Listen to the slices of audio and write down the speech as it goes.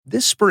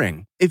This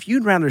spring, if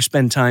you'd rather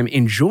spend time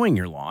enjoying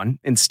your lawn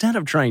instead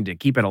of trying to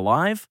keep it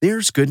alive,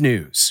 there's good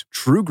news.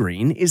 True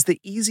Green is the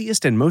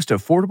easiest and most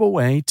affordable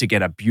way to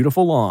get a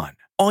beautiful lawn.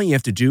 All you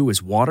have to do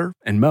is water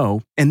and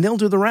mow, and they'll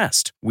do the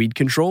rest. Weed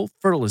control,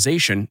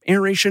 fertilization,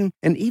 aeration,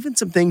 and even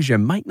some things you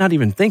might not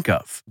even think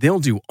of. They'll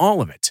do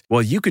all of it,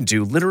 while you can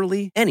do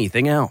literally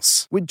anything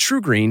else. With True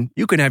Green,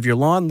 you can have your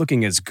lawn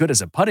looking as good as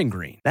a putting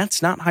green.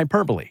 That's not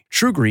hyperbole.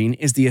 True Green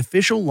is the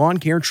official lawn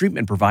care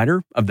treatment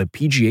provider of the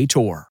PGA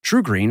Tour.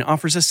 True Green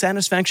offers a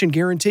satisfaction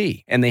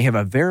guarantee, and they have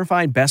a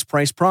verified best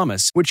price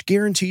promise, which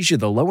guarantees you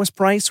the lowest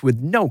price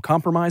with no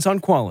compromise on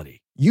quality.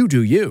 You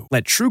do you.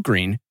 Let True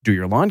Green do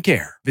your lawn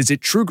care. Visit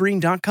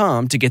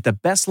TrueGreen.com to get the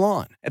best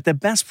lawn at the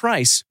best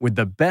price with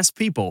the best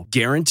people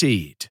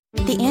guaranteed.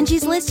 The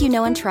Angie's List you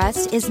know and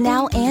trust is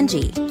now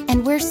Angie,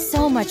 and we're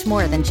so much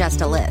more than just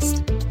a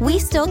list. We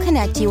still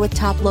connect you with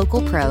top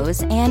local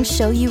pros and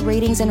show you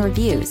ratings and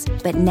reviews,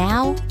 but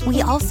now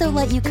we also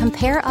let you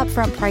compare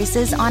upfront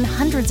prices on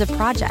hundreds of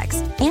projects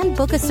and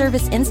book a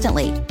service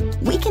instantly.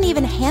 We can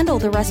even handle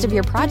the rest of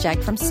your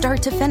project from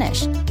start to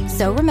finish.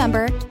 So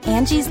remember,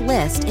 Angie's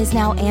List is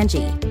now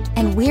Angie,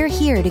 and we're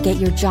here to get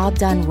your job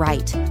done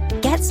right.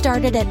 Get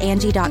started at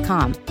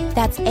Angie.com.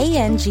 That's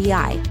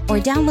ANGI, or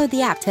download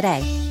the app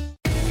today.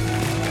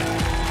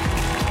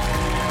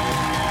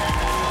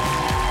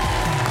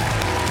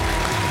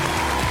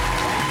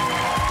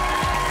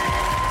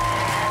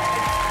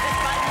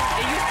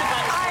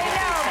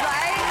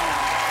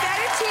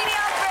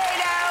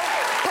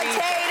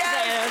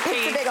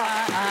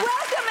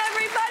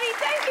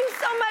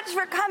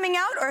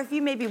 Or if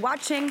you may be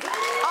watching on the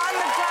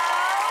go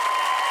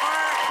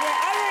or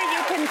wherever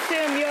you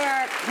consume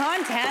your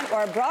content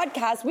or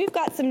broadcast, we've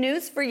got some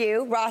news for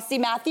you. Rossi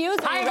Matthews,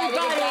 are you ready to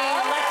go?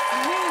 Let's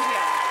news you.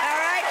 All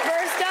right,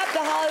 first up,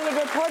 The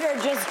Hollywood Reporter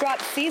just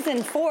dropped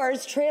season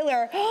 4's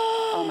trailer.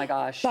 Oh my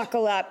gosh.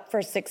 Buckle up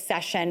for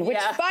Succession, which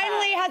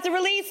finally has a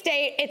release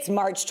date. It's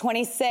March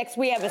 26th.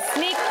 We have a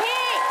sneak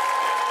peek.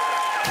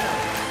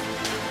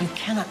 You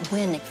cannot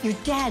win. Your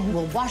dad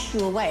will wash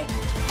you away.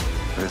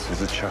 This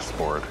is a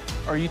chessboard.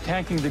 Are you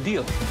tanking the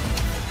deal?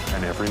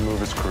 And every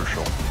move is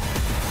crucial.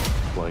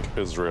 Like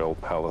Israel,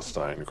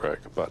 Palestine, Greg,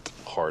 but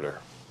harder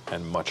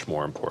and much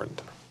more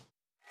important.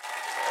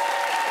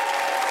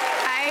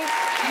 I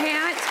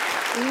can't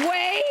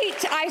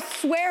wait. I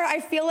swear I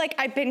feel like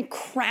I've been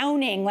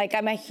crowning, like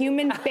I'm a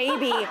human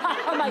baby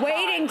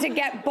waiting to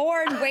get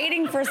born,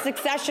 waiting for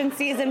Succession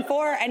season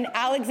 4. And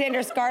Alexander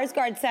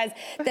Skarsgård says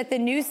that the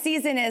new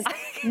season is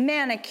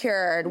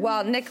manicured,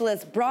 while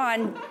Nicholas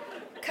Braun,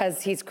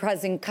 because he's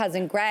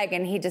cousin Greg,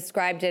 and he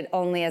described it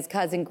only as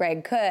cousin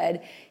Greg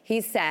could,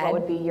 he said... What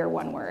would be your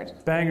one word?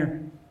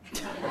 Banger.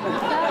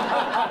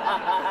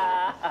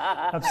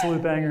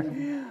 Absolute banger.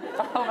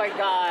 Oh my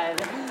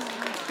God.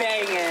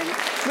 Banging.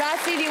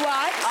 Rossi, do you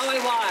watch? Oh, I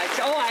watch.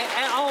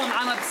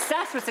 I'm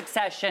obsessed with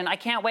Succession. I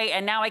can't wait.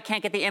 And now I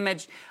can't get the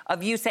image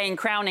of you saying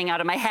crowning out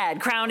of my head.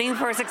 Crowning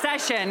for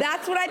Succession.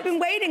 That's what I've been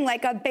waiting,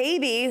 like a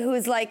baby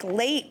who's like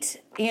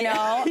late, you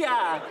know?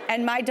 Yeah.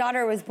 And my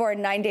daughter was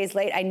born 9 days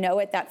late. I know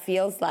what that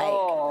feels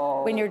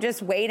like when you're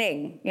just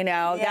waiting, you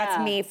know? Yeah. That's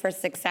me for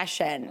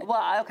Succession.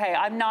 Well, okay,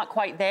 I'm not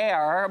quite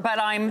there, but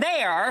I'm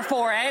there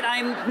for it.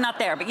 I'm not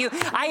there, but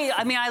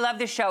I mean, I love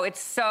this show.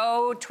 It's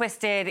so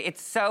twisted.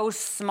 It's so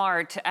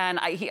smart. And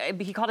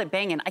he called it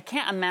banging. I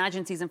can't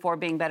imagine season 4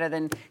 being better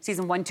than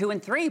season 1, 2,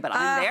 and 3, but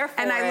I'm there for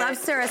it. And I love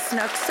Sarah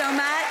Snook so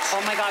much.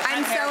 Oh my God,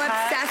 I'm so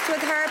obsessed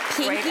with her.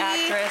 Pinky. Great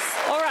actress.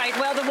 All right,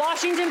 well, the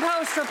Washington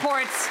Post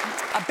reports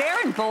a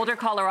bear in Boulder,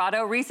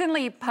 Colorado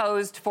recently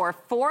posed for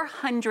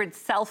 400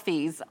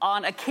 selfies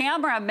on a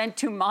camera meant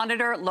to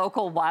monitor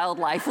local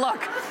wildlife.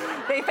 Look,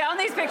 they found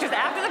these pictures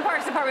after the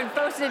Parks Department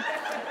posted.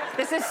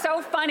 This is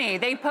so funny.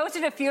 They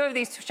posted a few of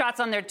these shots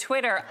on their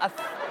Twitter.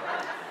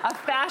 A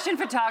fashion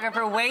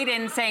photographer weighed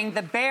in saying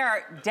the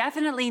bear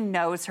definitely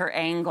knows her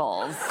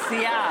angles.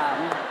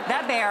 Yeah,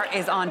 that bear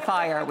is on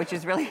fire, which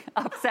is really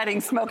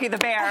upsetting Smokey the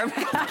Bear.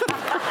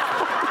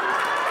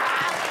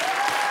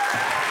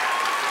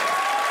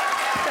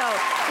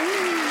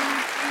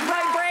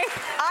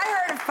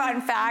 I heard a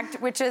fun fact,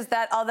 which is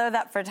that although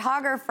that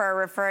photographer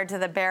referred to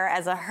the bear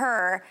as a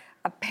her,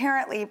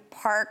 apparently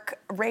park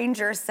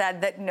ranger said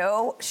that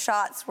no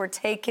shots were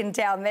taken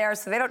down there,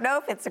 so they don't know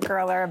if it's a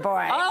girl or a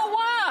boy. Oh,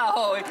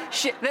 wow.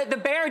 The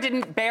bear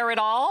didn't bear at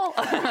all?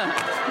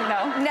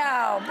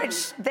 No,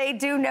 but they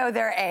do know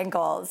their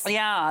angles.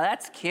 Yeah,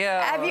 that's cute.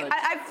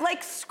 I've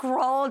like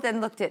scrolled and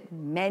looked at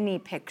many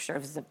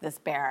pictures of this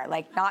bear,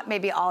 like not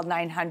maybe all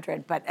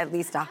 900, but at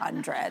least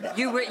 100.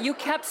 You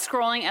kept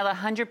scrolling at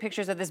 100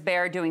 pictures of this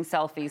bear doing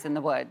selfies in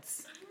the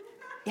woods.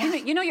 Yeah.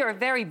 You know you're a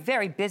very,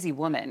 very busy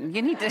woman.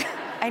 You need to...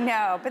 I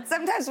know, but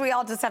sometimes we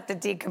all just have to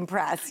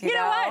decompress, you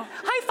know what?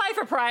 High five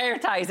for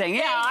prioritizing.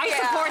 Yeah, I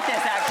support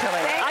this, actually.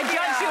 I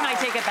judge you and I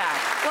take it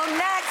back. Well,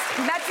 next,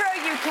 Metro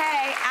UK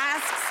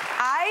asks,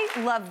 I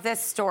love this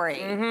story.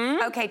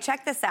 Mm-hmm. Okay,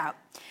 check this out.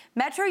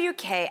 Metro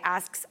UK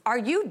asks, are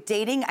you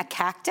dating a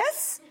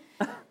cactus?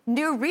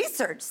 New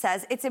research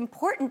says it's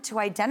important to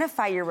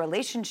identify your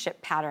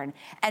relationship pattern.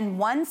 And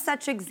one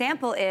such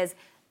example is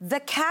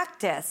the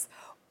cactus,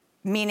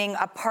 meaning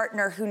a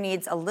partner who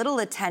needs a little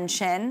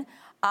attention,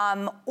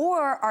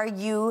 or are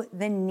you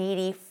the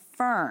needy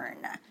fern?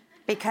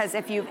 Because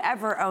if you've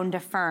ever owned a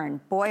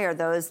fern, boy, are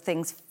those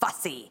things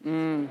fussy.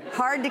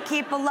 Hard to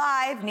keep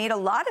alive, need a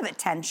lot of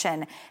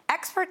attention.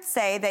 Experts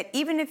say that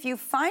even if you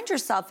find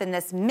yourself in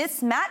this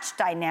mismatched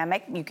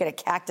dynamic, you get a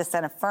cactus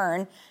and a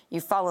fern,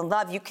 you fall in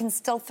love, you can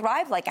still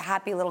thrive like a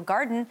happy little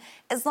garden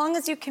as long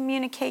as you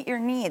communicate your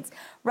needs.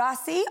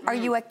 Rossi, are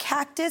you a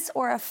cactus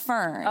or a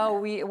fern?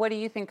 Oh, what do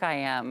you think I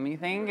am? You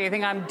think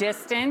I'm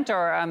distant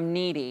or I'm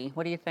needy?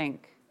 What do you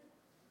think?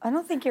 I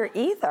don't think you're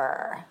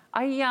either.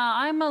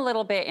 I'm a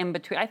little bit in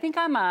between. I think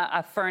I'm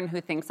a fern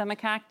who thinks I'm a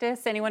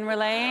cactus. Anyone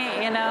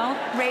relate, you know?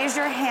 Raise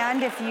your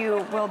hand if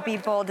you will be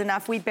bold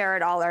enough. We bear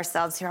it all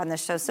ourselves here on the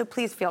show, so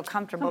please feel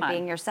comfortable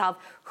being yourself.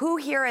 Who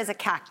here is a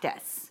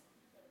cactus?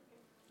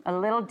 A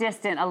little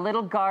distant, a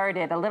little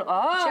guarded, a little,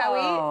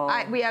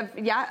 oh! Joey, we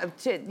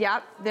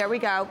have, there we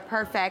go,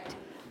 perfect.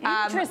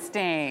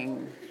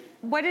 Interesting.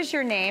 What is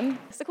your name?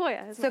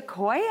 Sequoia.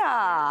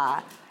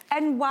 Sequoia.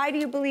 And why do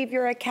you believe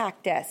you're a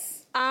cactus?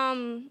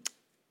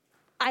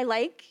 I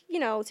like,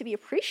 to be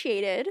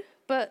appreciated,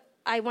 but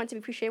I want to be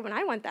appreciated when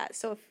I want that.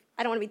 So if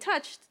I don't want to be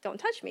touched, don't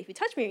touch me. If you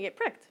touch me, you get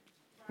pricked.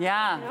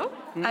 Yeah.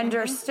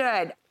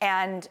 Understood.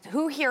 And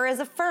who here is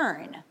a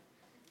fern?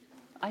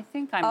 I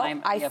think I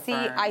might be a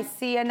fern. I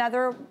see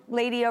another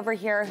lady over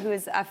here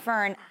who's a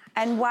fern.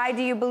 And why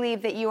do you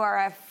believe that you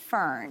are a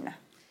fern?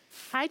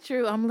 Hi,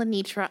 Drew. I'm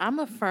Lenitra. I'm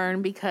a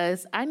fern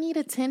because I need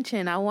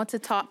attention. I want to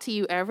talk to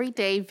you every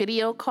day.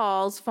 Video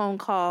calls, phone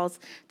calls,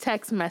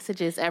 text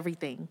messages,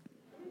 everything.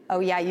 Oh,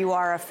 yeah, you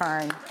are a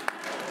fern.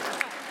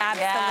 Absolutely.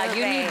 Yeah,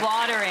 you need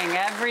watering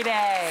every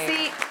day.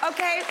 See,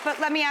 okay, but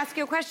let me ask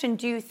you a question.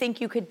 Do you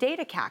think you could date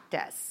a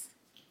cactus?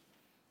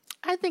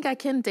 I think I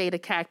can date a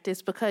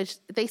cactus because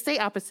they say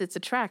opposites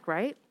attract,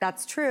 right?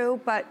 That's true,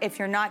 but if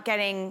you're not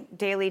getting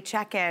daily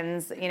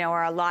check-ins,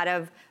 or a lot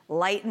of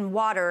light and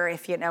water,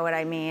 if you know what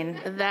I mean.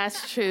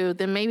 That's true.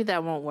 Then maybe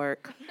that won't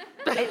work.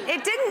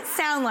 It didn't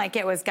sound like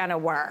it was gonna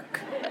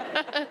work.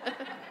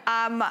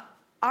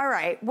 All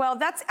right, well,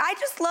 I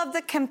just love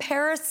the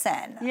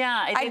comparison.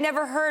 Yeah. I'd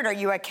never heard, are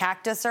you a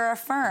cactus or a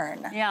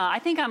fern? Yeah, I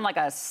think I'm like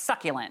a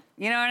succulent.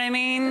 You know what I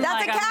mean?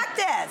 That's a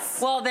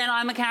cactus. Well, then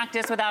I'm a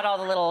cactus without all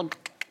the little...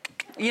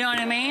 You know what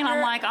I mean?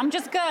 I'm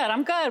just good.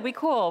 I'm good. We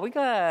cool. We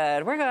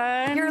good. We're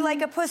good. You're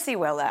like a pussy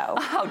willow.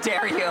 How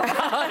dare you?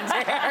 How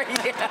dare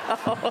you?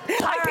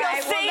 I feel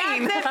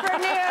seen. Well, that's it for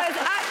news.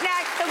 Up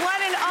next, the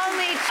one and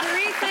only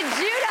Teresa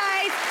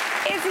Giudice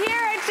is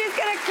here, and she's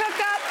going to cook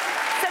up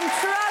some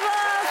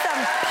trouble,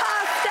 some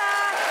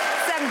pasta,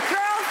 some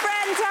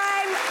girlfriend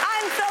time.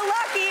 I'm so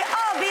lucky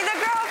I'll be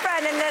the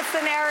girlfriend in this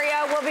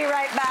scenario. We'll be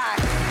right back.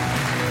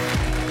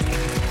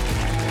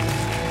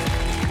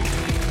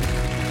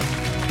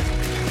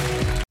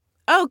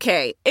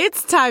 Okay,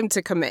 it's time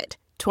to commit.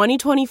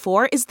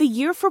 2024 is the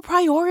year for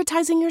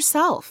prioritizing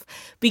yourself.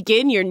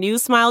 Begin your new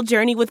smile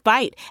journey with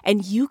Byte,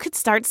 and you could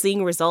start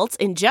seeing results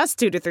in just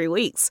 2 to 3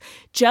 weeks.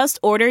 Just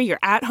order your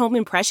at-home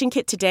impression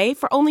kit today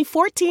for only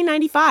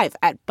 $14.95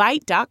 at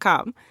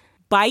Byte.com.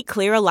 Byte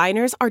clear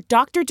aligners are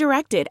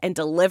doctor-directed and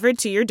delivered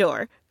to your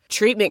door.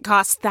 Treatment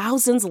costs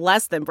thousands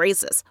less than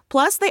braces.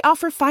 Plus, they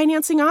offer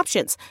financing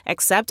options,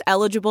 accept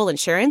eligible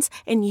insurance,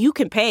 and you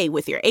can pay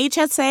with your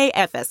HSA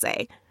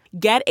FSA.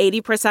 Get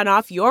 80%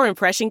 off your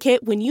impression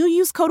kit when you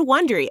use code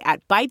WONDERY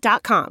at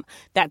Byte.com.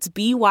 That's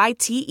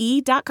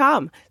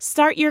BYTE.com.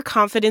 Start your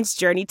confidence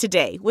journey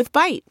today with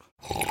Byte.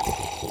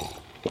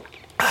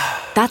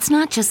 That's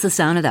not just the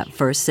sound of that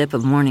first sip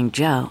of Morning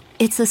Joe.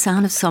 It's the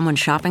sound of someone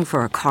shopping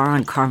for a car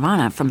on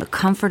Carvana from the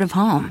comfort of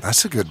home.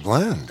 That's a good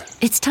blend.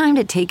 It's time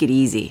to take it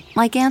easy,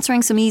 like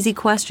answering some easy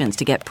questions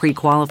to get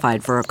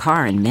pre-qualified for a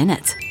car in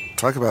minutes.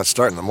 Talk about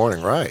starting the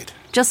morning right.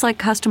 Just like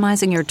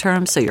customizing your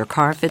terms so your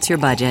car fits your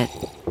budget.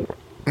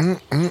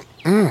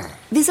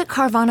 Visit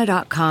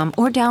Carvana.com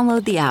or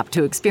download the app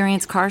to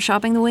experience car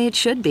shopping the way it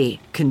should be.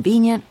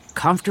 Convenient,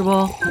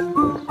 comfortable.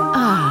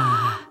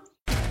 Ah.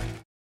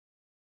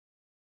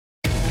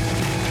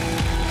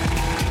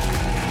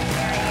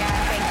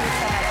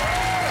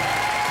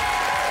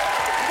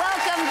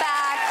 Welcome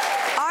back.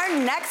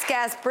 Our next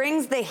guest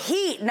brings the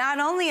heat, not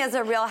only as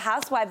a real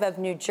housewife of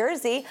New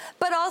Jersey,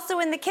 but also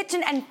in the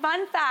kitchen. And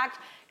fun fact,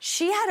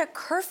 she had a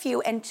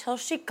curfew until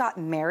she got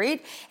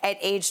married at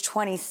age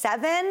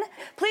 27.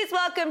 Please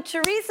welcome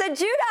Teresa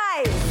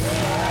Giudice.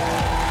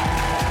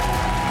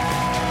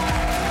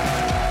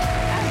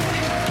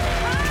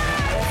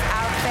 This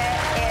outfit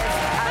is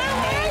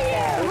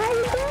amazing. How are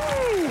you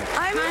doing?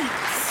 I'm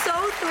so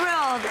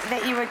thrilled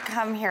that you would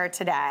come here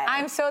today.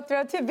 I'm so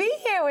thrilled to be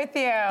here with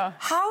you.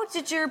 How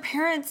did your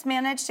parents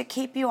manage to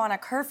keep you on a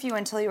curfew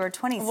until you were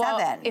 27?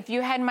 Well, if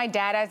you had my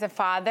dad as a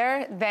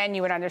father, then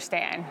you would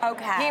understand.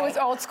 Okay. He was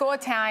old school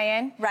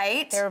Italian.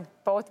 Right. They were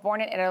both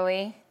born in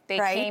Italy. They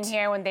Right. came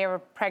here when they were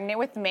pregnant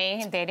with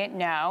me, and they didn't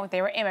know.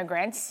 They were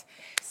immigrants.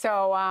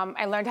 So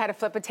I learned how to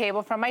flip a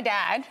table from my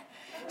dad.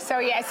 So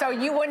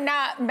you would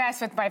not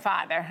mess with my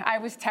father. I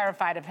was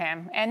terrified of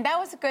him. And that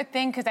was a good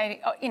thing because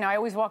I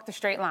always walked a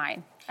straight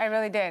line. I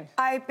really did.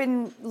 I've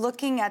been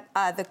looking at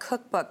the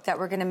cookbook that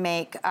we're going to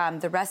make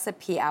the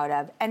recipe out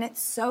of, and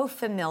it's so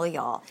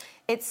familial.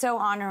 It's so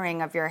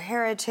honoring of your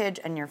heritage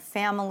and your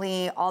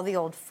family, all the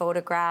old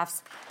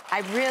photographs.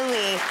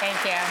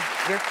 Thank you.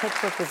 Your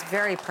cookbook is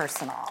very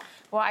personal.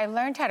 Well, I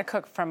learned how to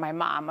cook from my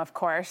mom, of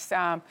course,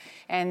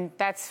 and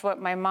that's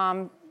what my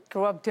mom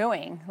grew up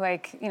doing.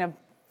 Like,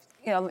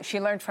 she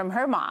learned from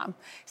her mom,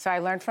 so I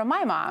learned from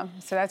my mom.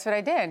 So that's what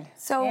I did.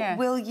 So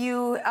will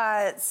you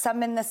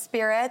summon the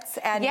spirits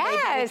and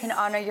maybe we can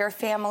honor your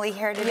family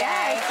here today?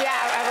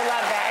 Yes, I would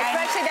love that.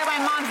 Especially that my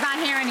mom's not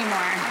here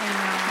anymore.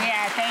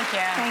 Yeah, thank you.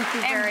 Thank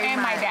you very much.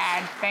 And my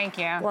dad, thank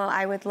you. Well,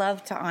 I would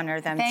love to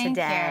honor them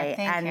today.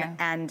 Thank you.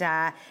 And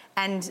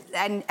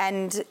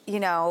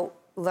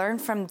learn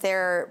from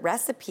their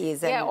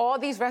recipes. And all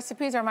these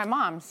recipes are my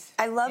mom's.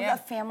 I love a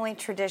family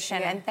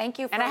tradition, and thank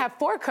you for... And I have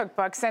 4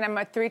 cookbooks, and I'm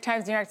a 3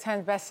 times New York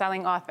Times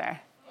best-selling author.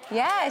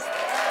 Yes.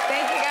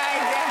 Thank you,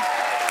 guys.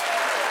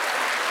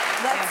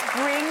 Let's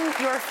bring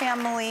your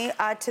family to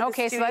the studio.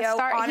 Okay, so let's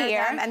start honor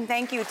here. them, and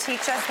thank you.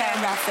 Teach us their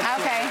recipe.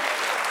 Okay.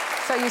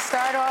 So you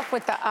start off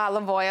with the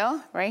olive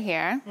oil right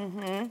here.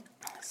 Mm-hmm.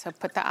 So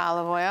put the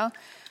olive oil. A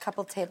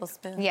couple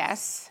tablespoons.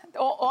 Yes.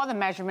 All the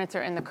measurements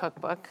are in the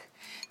cookbook.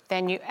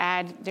 Then you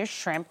add the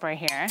shrimp right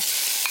here. Y'all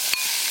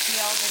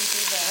can do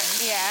that.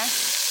 Yeah.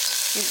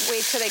 You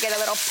wait till they get a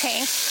little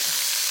pink.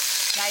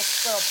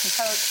 Nice little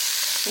coat.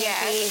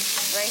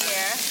 Yes. Right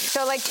here.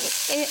 So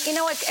you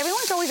know what?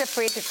 Everyone's always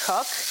afraid to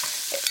cook.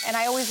 And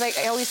I always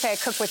say I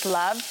cook with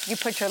love. You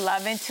put your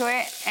love into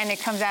it, and it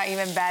comes out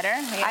even better.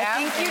 I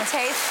think you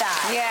taste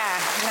that. Yeah,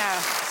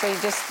 no. So you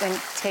just then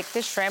take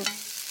the shrimp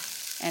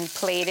and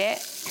plate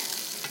it.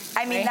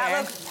 I mean, that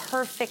looks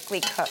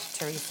perfectly cooked,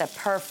 Teresa.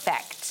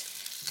 Perfect.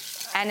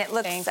 And it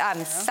looks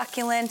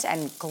succulent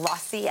and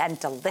glossy and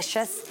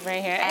delicious.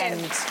 Right here.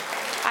 And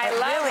it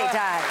really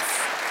does.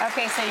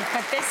 Okay, so you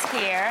put this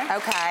here.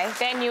 Okay.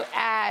 Then you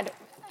add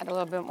a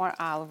little bit more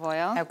olive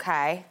oil.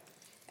 Okay.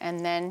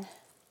 And then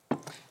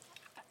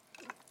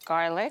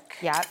garlic.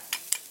 Yep.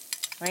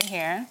 Right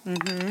here.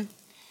 Mm-hmm.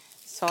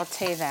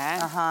 Saute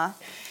that. Uh-huh.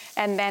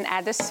 And then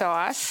add the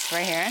sauce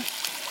right here.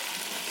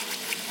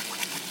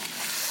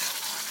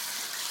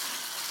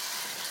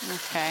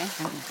 Okay.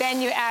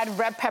 Then you add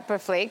red pepper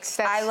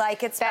flakes. I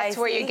like it spicy. That's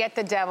where you get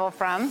the devil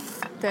from,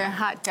 the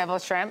hot devil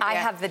shrimp. I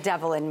have the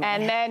devil in me.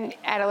 And then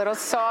add a little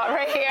salt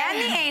right here. And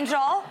the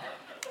angel.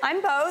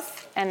 I'm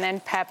both. And then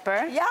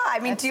pepper. Yeah, I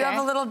mean, do you have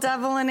a little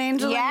devil and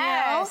angel in you?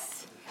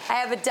 Yes. I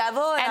have a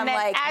devil, and I'm then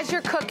like... as you're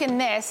cooking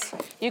this,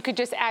 you could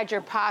just add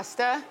your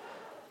pasta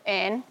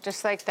in,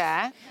 just like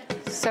that.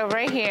 So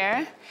right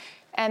here.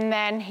 And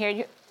then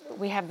here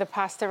we have the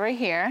pasta right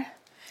here.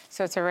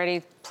 So it's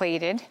already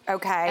plated.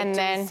 Okay. And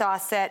then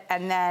sauce it,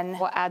 and then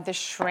we'll add the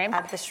shrimp.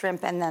 Add the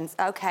shrimp, and then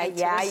right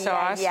here, put it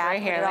all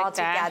like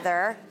that.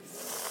 together.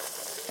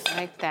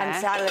 Like that.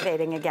 I'm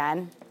salivating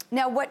again.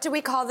 Now, what do we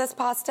call this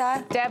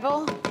pasta?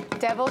 Devil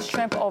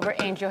shrimp over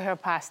angel hair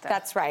pasta.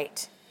 That's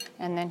right.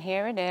 And then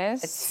here it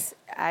is.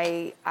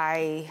 I'm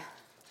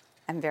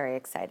very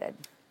excited.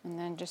 And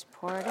then just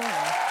pour it over.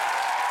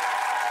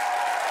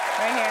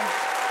 Right here.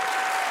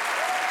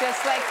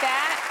 Just like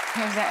that.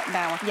 Here's that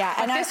one. Yeah,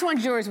 but this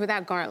one's yours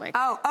without garlic.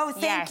 Oh,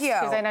 thank you.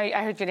 Because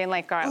I heard you didn't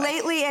like garlic.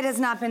 Lately, it has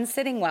not been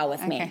sitting well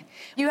with me.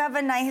 You have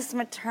a nice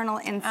maternal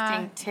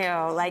instinct too,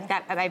 like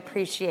that, and I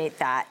appreciate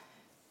that.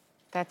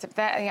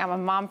 I'm a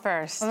mom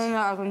first.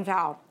 I can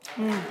tell.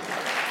 You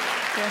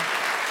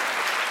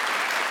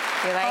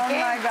like it? Oh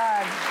my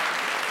God.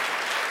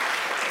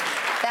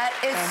 That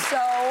is so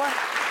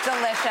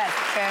delicious.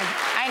 Good.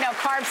 I know,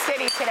 Carb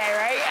City today,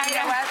 right? You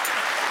know what?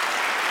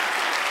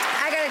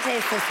 I gotta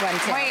taste this one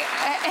too. Wait,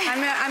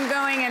 I'm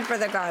going in for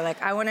the garlic.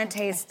 I want to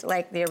taste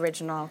like the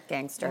original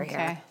gangster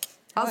here.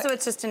 Also,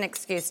 it's just an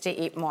excuse to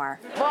eat more.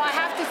 Well, I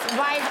have to.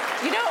 My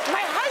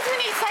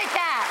husband eats like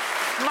that.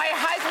 My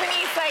husband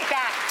eats like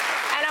that,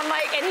 and I'm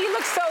like, and he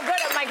looks so good.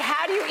 I'm like,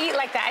 how do you eat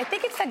like that? I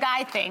think it's a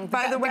guy thing.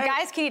 By the way, the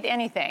guys can eat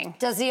anything.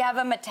 Does he have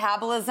a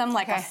metabolism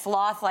like a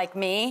sloth like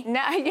me?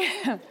 No.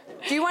 Yeah.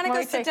 Do you want to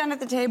go sit down at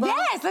the table?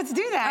 Yes, let's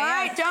do that. All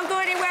right, don't go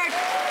anywhere.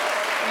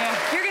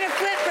 Yeah. You're gonna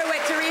flip for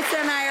what Teresa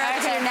and I are up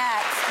to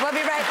next. We'll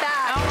be right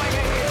back. Oh my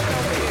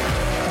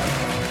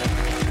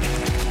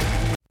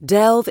God.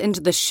 Delve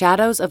into the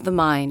shadows of the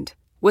mind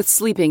with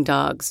Sleeping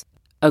Dogs,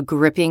 a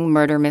gripping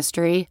murder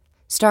mystery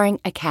starring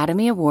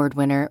Academy Award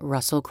winner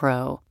Russell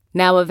Crowe.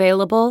 Now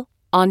available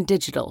on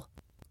digital.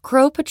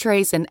 Crowe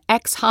portrays an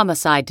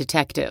ex-homicide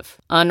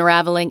detective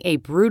unraveling a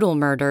brutal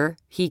murder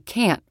he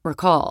can't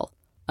recall.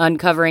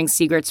 Uncovering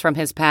secrets from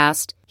his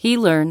past, he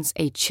learns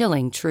a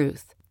chilling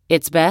truth.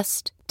 It's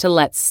best to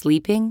let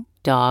sleeping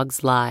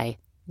dogs lie.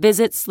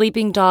 Visit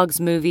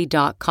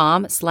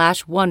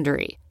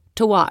sleepingdogsmovie.com/Wondery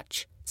to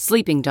watch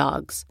Sleeping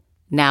Dogs,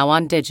 now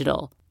on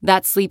digital.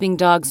 That's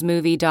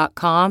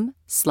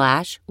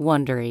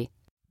sleepingdogsmovie.com/Wondery.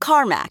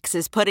 CarMax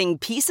is putting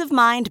peace of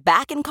mind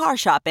back in car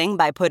shopping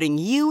by putting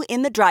you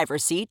in the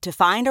driver's seat to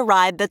find a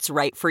ride that's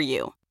right for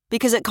you.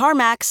 Because at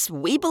CarMax,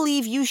 we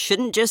believe you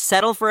shouldn't just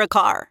settle for a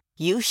car.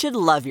 You should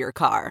love your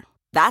car.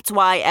 That's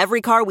why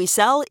every car we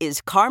sell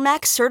is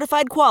CarMax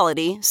certified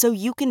quality, so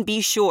you can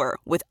be sure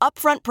with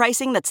upfront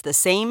pricing that's the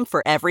same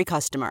for every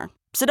customer.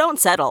 So don't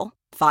settle.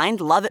 Find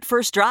love at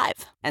first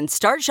drive and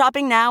start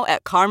shopping now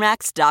at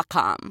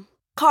CarMax.com.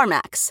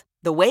 CarMax,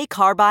 the way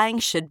car buying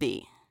should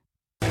be.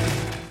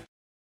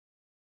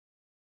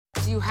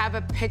 Do you have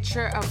a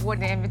picture of what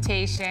the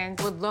invitation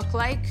would look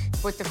like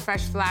with the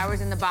fresh flowers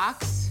in the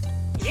box?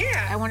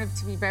 Yeah. I want it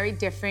to be very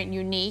different,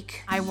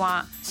 unique. I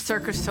want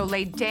Cirque du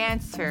Soleil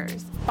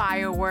dancers,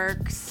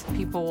 fireworks.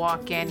 People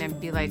walk in and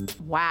be like,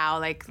 wow,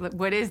 like,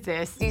 what is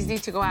this? These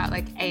need to go out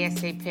like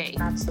ASAP.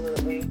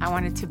 Absolutely. I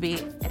want it to be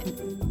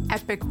an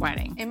epic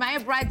wedding. Am I a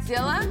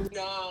bridezilla?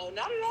 No,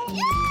 not at all.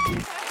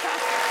 Yes!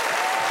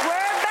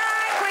 We're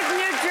back with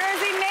New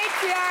Jersey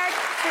matriarch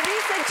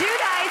Teresa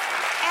Giudice,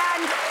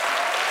 and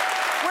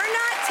we're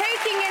not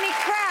taking any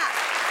crap.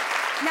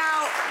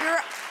 Now,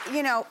 you're,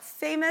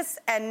 famous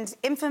and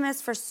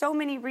infamous for so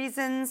many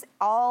reasons,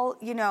 all,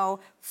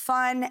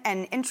 fun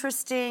and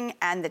interesting,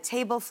 and the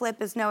table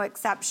flip is no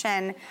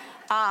exception.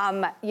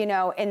 In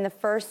the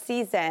first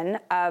season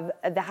of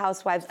The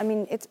Housewives, I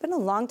mean, it's been a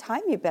long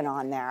time you've been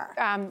on there.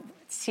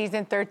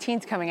 Season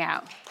 13's coming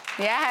out.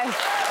 Yes.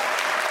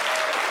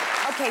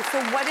 Okay,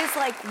 so what is,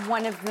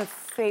 one of the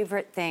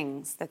favorite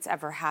things that's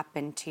ever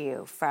happened to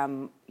you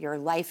from your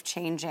life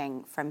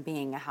changing from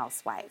being a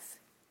housewife?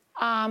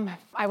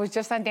 I was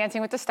just on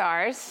Dancing with the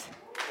Stars,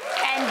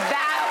 and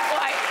that,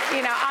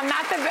 I'm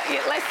not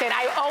listen,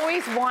 I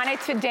always wanted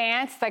to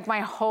dance, my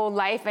whole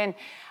life, and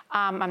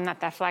I'm not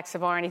that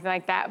flexible or anything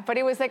like that, but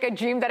it was a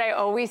dream that I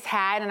always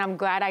had, and I'm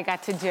glad I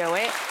got to do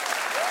it.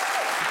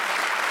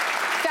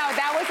 So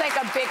that was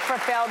a big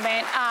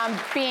fulfillment,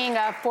 being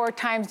a 4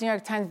 times New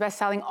York Times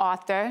bestselling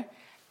author.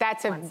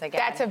 That's a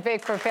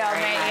big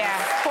fulfillment,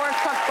 yeah. 4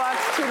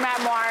 cookbooks, 2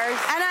 memoirs.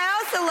 And I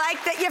also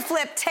like that you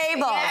flip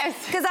tables.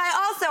 Yes. Because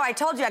I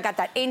told you I got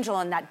that angel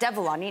and that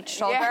devil on each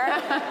shoulder.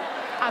 Yeah.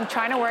 I'm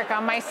trying to work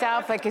on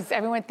myself, because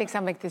everyone thinks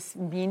I'm this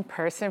mean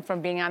person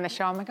from being on the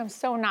show. I'm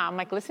so not.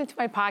 I'm listen to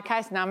my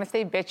podcast,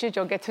 Namaste Bitches.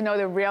 You'll get to know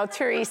the real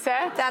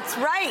Teresa. That's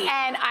right.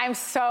 And I'm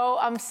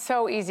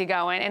so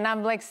easygoing, and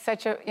I'm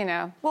such a,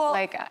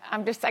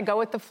 I go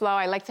with the flow.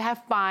 I like to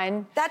have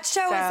fun. That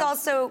show is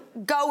also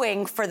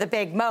going for the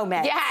big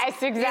moment.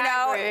 Yes,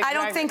 exactly. I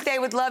don't think they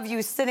would love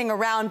you sitting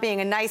around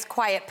being a nice,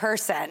 quiet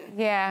person.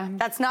 Yeah.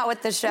 That's not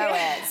what the show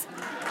is.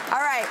 All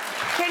right.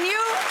 Can you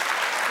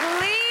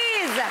please?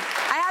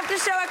 I have to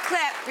show a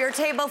clip, your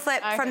table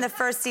flip from the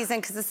first season,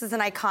 because this is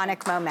an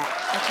iconic moment.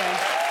 Okay.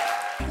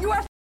 You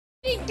are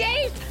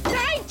engaged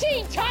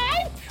 19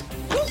 times?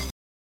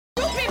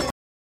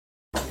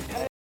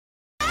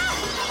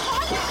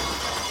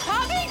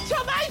 Coming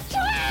to my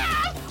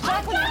trap!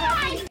 Oh,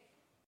 God!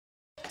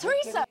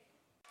 Teresa!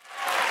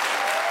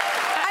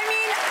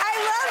 I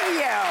love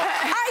you.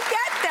 I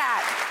get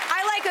that. I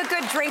like a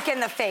good drink in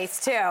the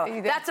face,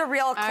 too. That's a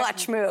real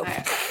clutch move.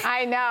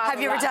 I know.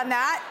 Have you ever done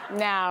that?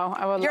 No.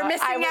 You're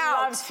missing out.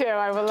 I would love to.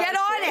 I would love to. Get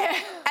on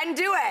it and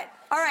do it.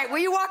 All right, will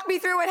you walk me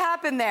through what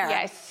happened there?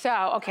 Yes,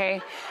 so,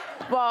 okay.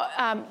 Well,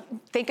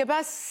 think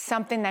about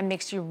something that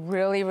makes you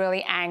really,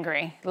 really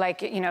angry.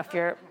 If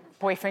your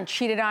boyfriend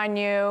cheated on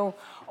you,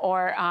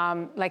 or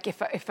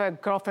if a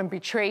girlfriend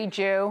betrayed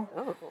you.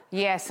 Oh.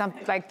 Yeah,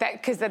 something like that.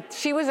 Because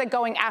she was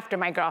going after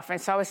my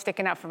girlfriend, so I was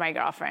sticking up for my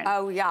girlfriend.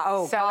 Oh, yeah.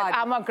 Oh, so God.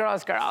 I'm a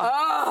girl's girl.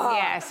 Oh.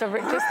 Yeah, so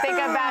just think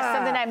about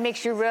something that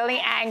makes you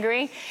really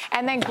angry,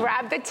 and then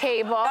grab the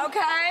table. Okay.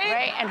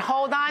 Right, and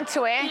hold on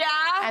to it. Yeah.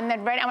 And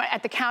then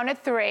at the count of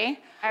 3.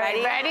 All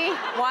right, ready?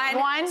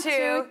 1,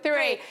 2,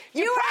 3.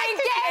 You were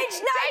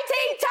engaged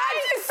 19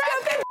 times, you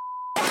stupid.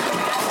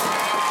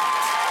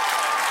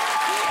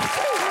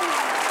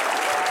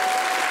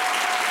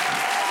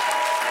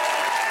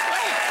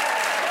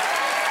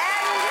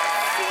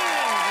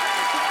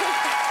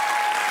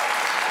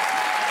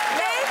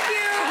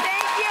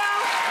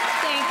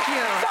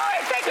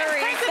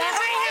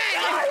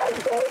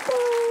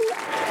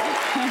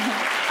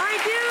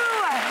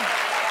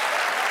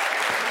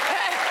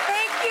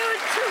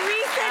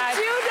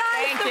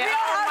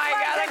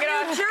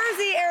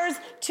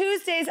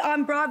 Tuesdays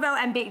on Bravo,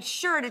 and be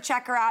sure to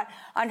check her out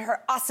on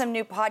her awesome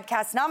new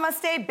podcast,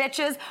 Namaste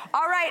Bitches.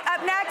 All right,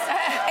 up next,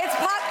 it's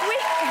Pop Quiz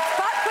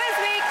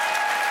Week,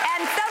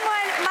 and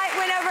someone might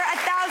win over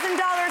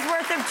 $1,000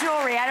 worth of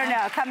jewelry. I don't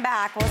know. Come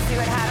back. We'll see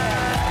what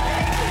happens.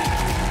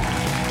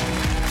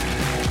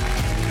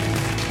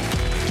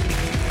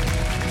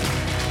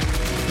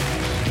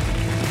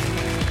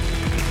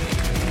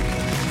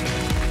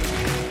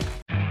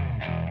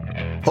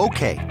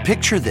 Okay,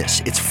 picture this.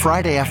 It's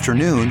Friday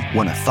afternoon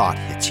when a thought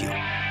hits you.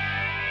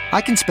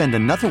 I can spend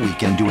another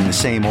weekend doing the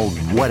same old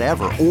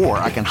whatever, or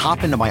I can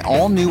hop into my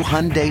all-new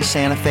Hyundai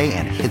Santa Fe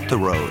and hit the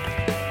road.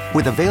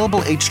 With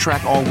available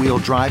H-Track all-wheel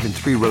drive and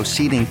 3-row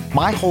seating,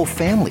 my whole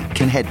family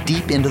can head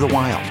deep into the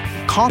wild.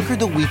 Conquer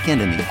the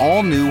weekend in the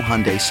all-new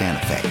Hyundai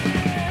Santa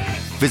Fe.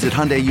 Visit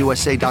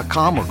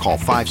HyundaiUSA.com or call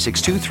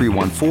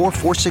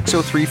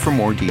 562-314-4603 for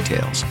more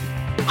details.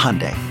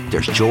 Hyundai,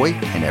 there's joy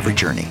in every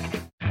journey.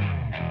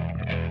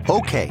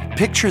 Okay,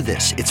 picture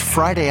this. It's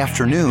Friday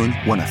afternoon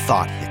when a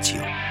thought hits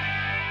you.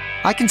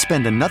 I can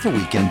spend another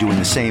weekend doing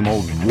the same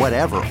old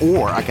whatever,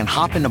 or I can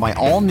hop into my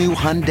all-new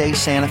Hyundai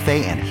Santa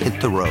Fe and hit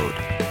the road.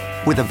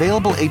 With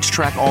available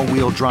H-Track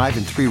all-wheel drive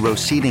and 3-row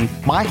seating,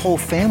 my whole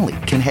family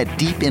can head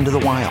deep into the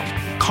wild.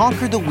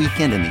 Conquer the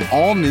weekend in the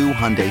all-new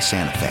Hyundai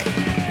Santa Fe.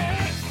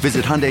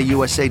 Visit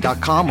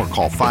HyundaiUSA.com or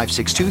call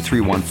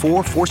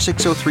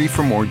 562-314-4603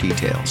 for more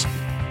details.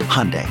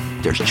 Hyundai,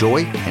 there's joy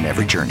in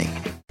every journey.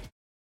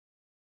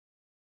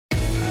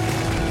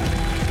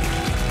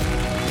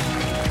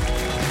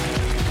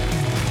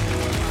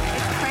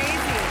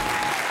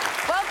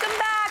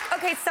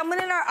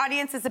 Someone in our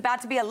audience is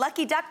about to be a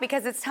lucky duck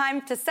because it's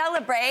time to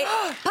celebrate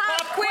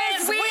Pop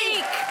Quiz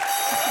Week.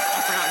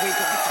 I forgot week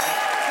last night.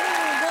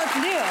 Well, it's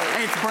new.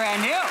 It's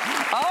brand new.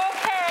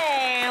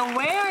 Okay,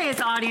 where is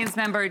audience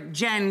member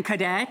Jen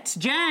Cadet?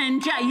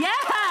 Jen, yes! Oh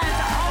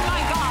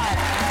my God.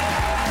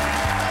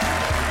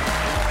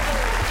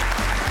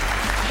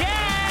 Jen!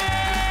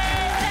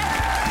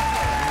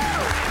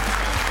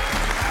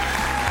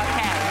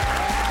 Okay.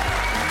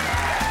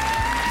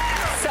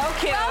 So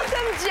cute.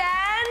 Welcome, Jen.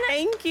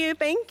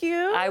 Thank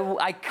you.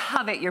 I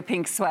covet your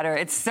pink sweater.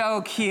 It's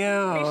so cute.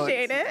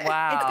 Appreciate it.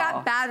 Wow. It's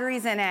got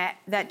batteries in it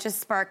that just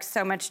spark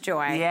so much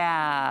joy.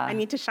 Yeah. I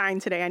need to shine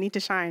today. I need to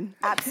shine.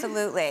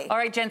 Absolutely. All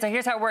right, Jen, so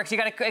here's how it works. You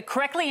got to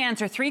correctly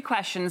answer 3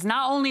 questions.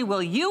 Not only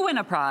will you win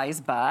a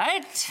prize,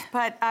 but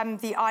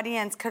the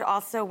audience could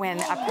also win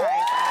a prize.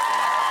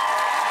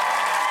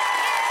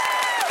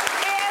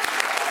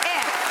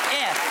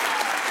 If.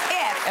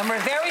 And we're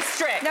very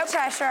strict. No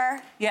pressure.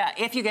 Yeah,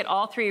 if you get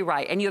all 3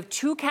 right. And you have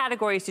 2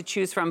 categories to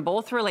choose from.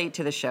 Both relate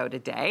to the show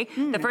today.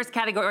 The first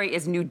category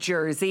is New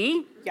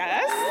Jersey.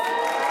 Yes.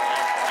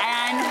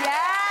 And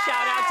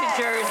shout out to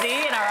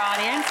Jersey in our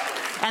audience.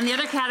 And the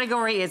other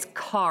category is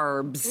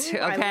carbs,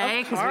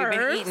 okay? Because we've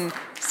been eating.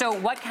 So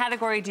what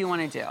category do you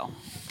want to do?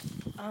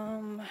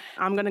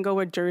 I'm going to go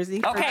with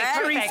Jersey. Okay,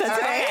 Teresa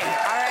today.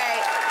 All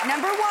right.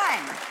 Number 1.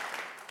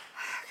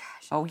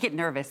 Oh, get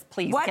nervous,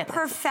 please. What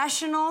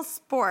professional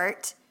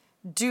sport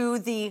do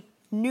the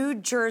New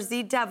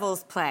Jersey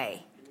Devils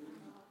play?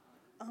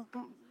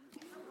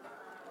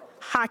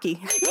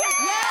 Hockey. Yeah. Okay.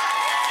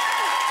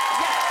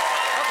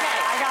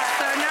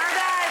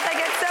 I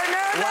get so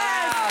nervous.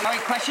 Wow. All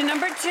right, question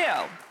number 2.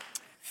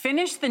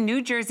 Finish the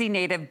New Jersey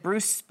native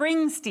Bruce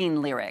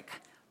Springsteen lyric.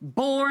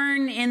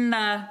 Born in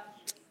the...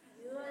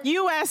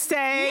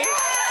 USA. Yeah.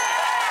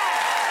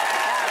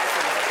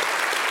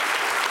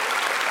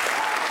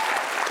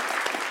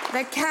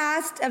 The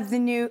cast of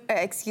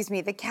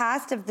the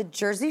cast of the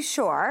Jersey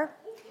Shore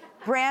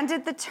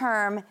branded the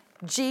term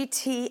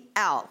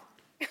GTL.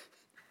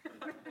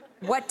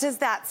 What does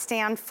that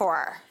stand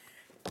for?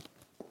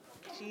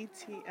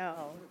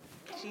 GTL.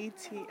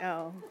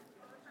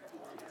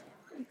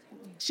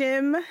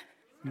 Jim.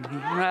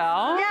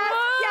 Well.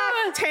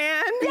 Yes.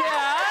 Tan.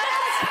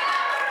 Yes.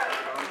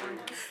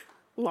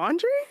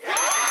 Laundry.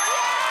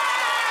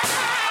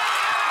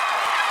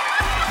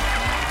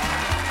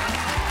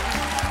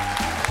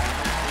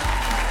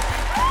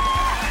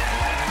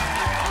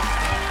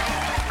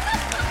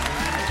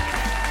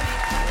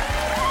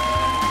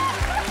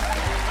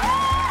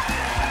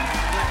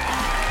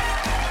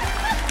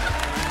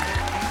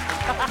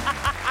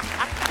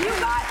 You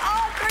got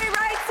all 3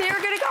 right, so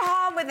you're gonna go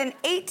home with an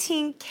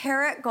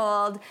 18-karat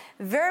gold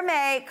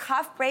vermeil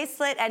cuff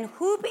bracelet and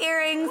hoop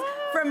earrings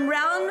from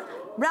Realm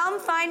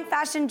Fine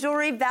Fashion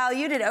Jewelry,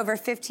 valued at over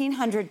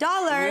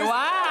 $1,500.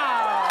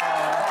 Wow.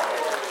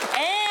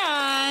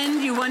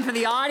 And you won for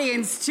the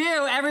audience,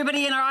 too.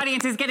 Everybody in our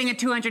audience is getting a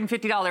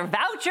 $250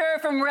 voucher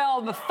from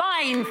Realm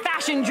Fine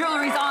Fashion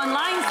Jewelry's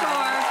online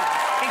store.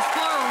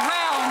 Explore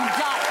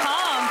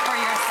realm.com for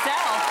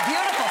yourself.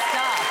 Beautiful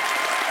stuff.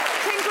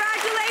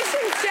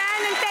 Congratulations,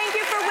 Jen, and thank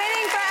you for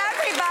winning for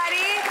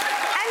everybody.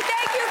 And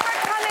thank you for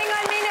coming.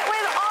 I mean it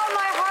with all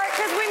my heart,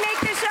 because we make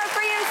this show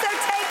for you, so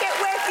take it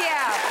with you.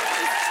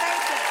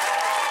 Thank you.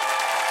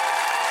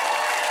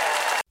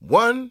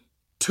 1,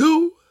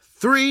 2,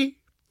 3,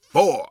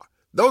 4.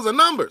 Those are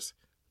numbers,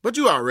 but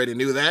you already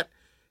knew that.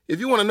 If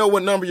you want to know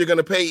what number you're going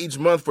to pay each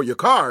month for your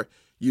car,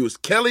 use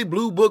Kelley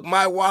Blue Book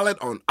My Wallet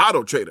on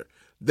AutoTrader.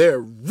 They're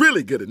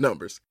really good at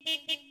numbers.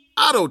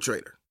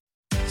 AutoTrader.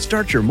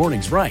 Start your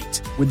mornings right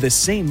with the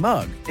same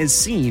mug as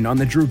seen on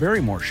The Drew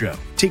Barrymore Show.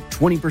 Take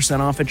 20%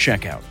 off at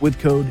checkout with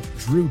code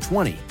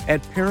DREW20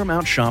 at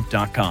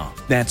ParamountShop.com.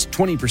 That's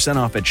 20%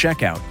 off at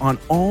checkout on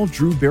all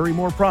Drew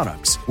Barrymore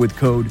products with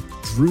code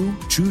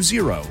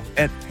DREW20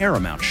 at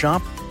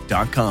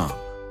ParamountShop.com.